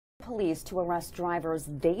police to arrest drivers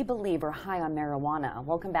they believe are high on marijuana.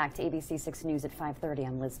 Welcome back to ABC 6 News at 5:30.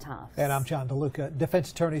 I'm Liz Tufts. And I'm John DeLuca.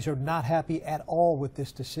 Defense attorneys are not happy at all with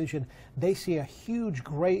this decision. They see a huge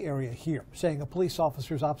gray area here, saying a police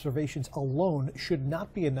officer's observations alone should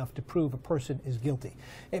not be enough to prove a person is guilty.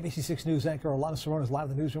 ABC 6 News anchor Alana Cerrone is live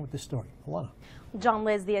in the newsroom with this story. Alana. John,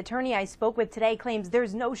 Liz, the attorney I spoke with today claims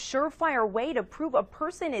there's no surefire way to prove a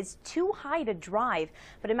person is too high to drive.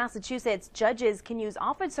 But in Massachusetts, judges can use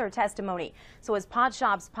officer testimony. So as pot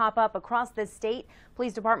shops pop up across the state,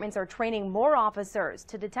 police departments are training more officers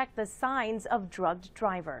to detect the signs of drugged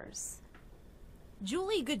drivers.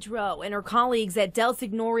 Julie Gaudreau and her colleagues at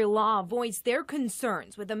DelSignore Law voiced their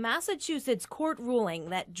concerns with a Massachusetts court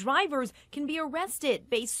ruling that drivers can be arrested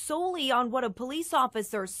based solely on what a police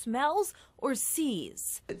officer smells or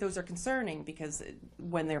sees. Those are concerning because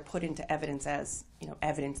when they're put into evidence as,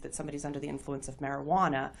 evidence that somebody's under the influence of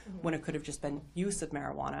marijuana, when it could have just been use of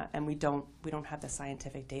marijuana, and we don't have the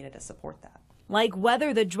scientific data to support that. Like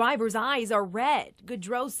whether the driver's eyes are red.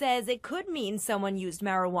 Gaudreau says it could mean someone used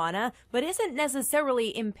marijuana, but isn't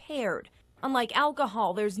necessarily impaired. Unlike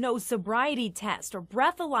alcohol, there's no sobriety test or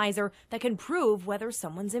breathalyzer that can prove whether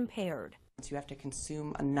someone's impaired. You have to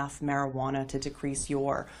consume enough marijuana to decrease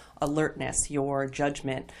your alertness, your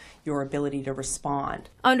judgment, your ability to respond.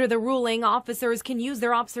 Under the ruling, officers can use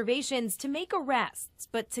their observations to make arrests,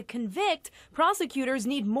 but to convict, prosecutors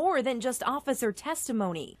need more than just officer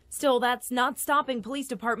testimony. Still, that's not stopping police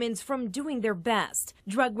departments from doing their best.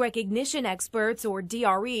 Drug recognition experts, or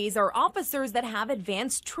DREs, are officers that have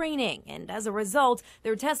advanced training, and as a result,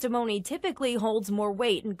 their testimony typically holds more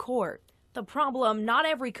weight in court. The problem, not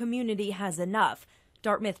every community has enough.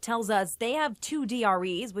 Dartmouth tells us they have 2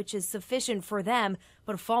 DREs, which is sufficient for them,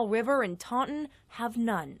 but Fall River and Taunton have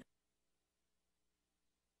none.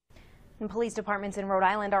 And police departments in Rhode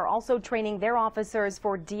Island are also training their officers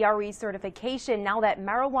for DRE certification now that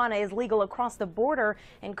marijuana is legal across the border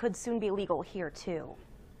and could soon be legal here too.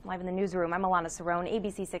 Live in the newsroom, I'm Alana Cerrone,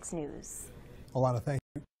 ABC 6 News. Alana, thank you.